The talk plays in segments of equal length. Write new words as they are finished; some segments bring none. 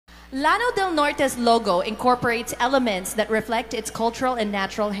Lanao del Norte's logo incorporates elements that reflect its cultural and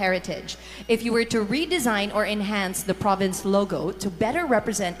natural heritage. If you were to redesign or enhance the province logo to better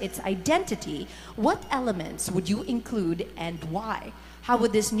represent its identity, what elements would you include and why? How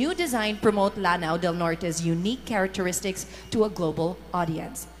would this new design promote Lanao del Norte's unique characteristics to a global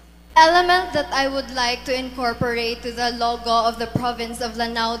audience? Element that I would like to incorporate to the logo of the province of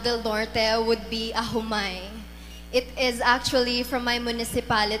Lanao del Norte would be a humay. It is actually from my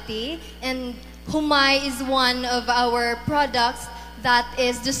municipality, and humay is one of our products that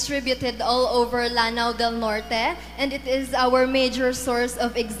is distributed all over Lanao del Norte, and it is our major source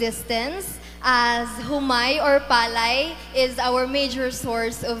of existence, as humay or palay is our major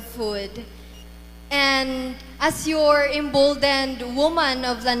source of food. And as your emboldened woman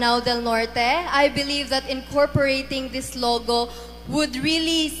of Lanao del Norte, I believe that incorporating this logo would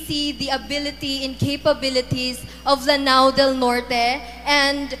really see the ability and capabilities of Lanao del Norte,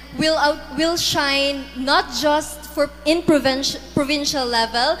 and will shine not just in provincial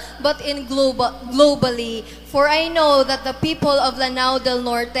level, but in globally. For I know that the people of Lanao del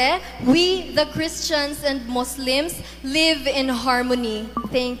Norte, we the Christians and Muslims, live in harmony.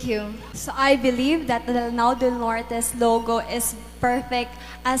 Thank you. So I believe that the Lanao del Norte's logo is perfect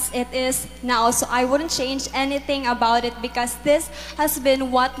as it is now. So I wouldn't change anything about it because this has been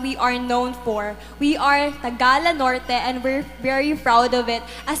what we are known for. We are Tagala Norte and we're very proud of it.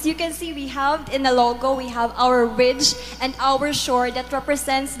 As you can see, we have in the logo, we have our ridge and our shore that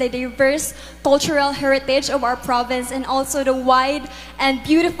represents the diverse cultural heritage of our province and also the wide and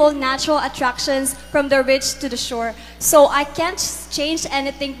beautiful natural attractions from the ridge to the shore. So I can't change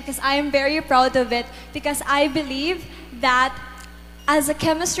anything because I am very proud of it because I believe that as a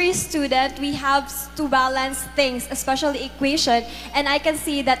chemistry student, we have to balance things, especially equation. And I can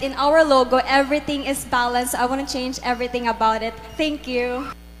see that in our logo, everything is balanced. I want to change everything about it. Thank you.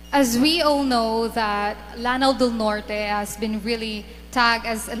 As we all know that Lanao del Norte has been really tagged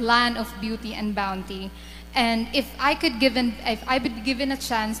as a land of beauty and bounty. And if I be given a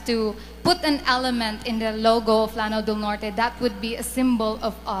chance to put an element in the logo of Lanao del Norte, that would be a symbol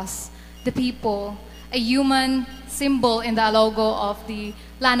of us, the people, a human symbol in the logo of the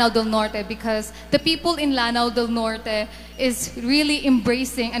Lanao del Norte, because the people in Lanao del Norte is really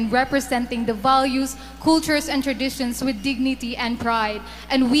embracing and representing the values, cultures, and traditions with dignity and pride.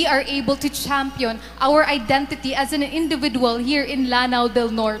 And we are able to champion our identity as an individual here in Lanao del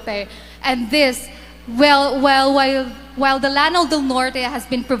Norte. And this, while the Lanao del Norte has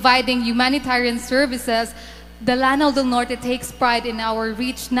been providing humanitarian services, the Lanao del Norte takes pride in our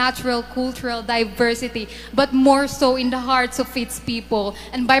rich natural cultural diversity, but more so in the hearts of its people.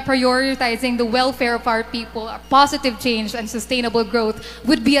 And by prioritizing the welfare of our people, a positive change and sustainable growth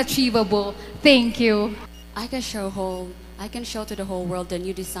would be achievable. Thank you. I can show to the whole world the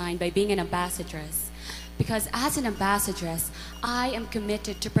new design by being an ambassadress. Because as an ambassadress, I am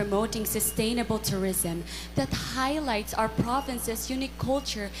committed to promoting sustainable tourism that highlights our province's unique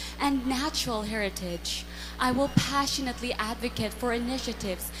culture and natural heritage. I will passionately advocate for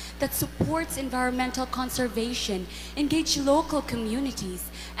initiatives that supports environmental conservation, engage local communities,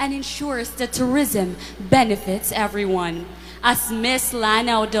 and ensures that tourism benefits everyone. As Miss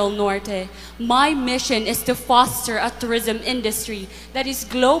Lanao del Norte, my mission is to foster a tourism industry that is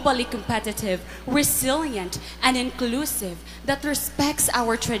globally competitive, resilient, and inclusive, that respects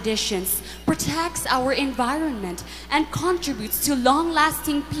our traditions, protects our environment, and contributes to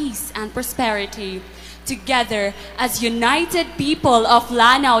long-lasting peace and prosperity. Together, as united people of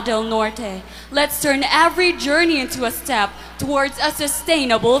Lanao del Norte, let's turn every journey into a step towards a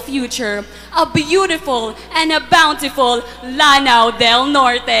sustainable future, a beautiful and a bountiful Lanao del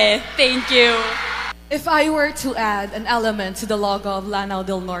Norte. Thank you. If I were to add an element to the logo of Lanao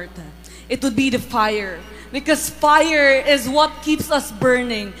del Norte, it would be the fire. Because fire is what keeps us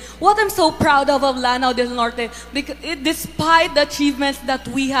burning. What I'm so proud of Lanao del Norte, because despite the achievements that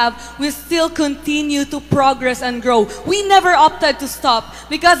we have, we still continue to progress and grow. We never opted to stop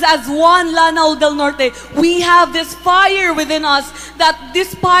because as one Lanao del Norte, we have this fire within us that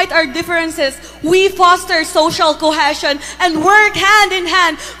despite our differences, we foster social cohesion and work hand in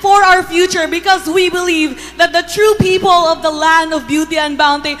hand for our future because we believe that the true people of the land of beauty and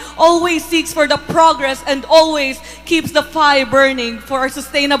bounty always seeks for the progress and always keeps the fire burning for a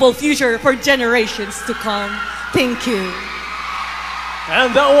sustainable future for generations to come. Thank you.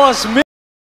 And that was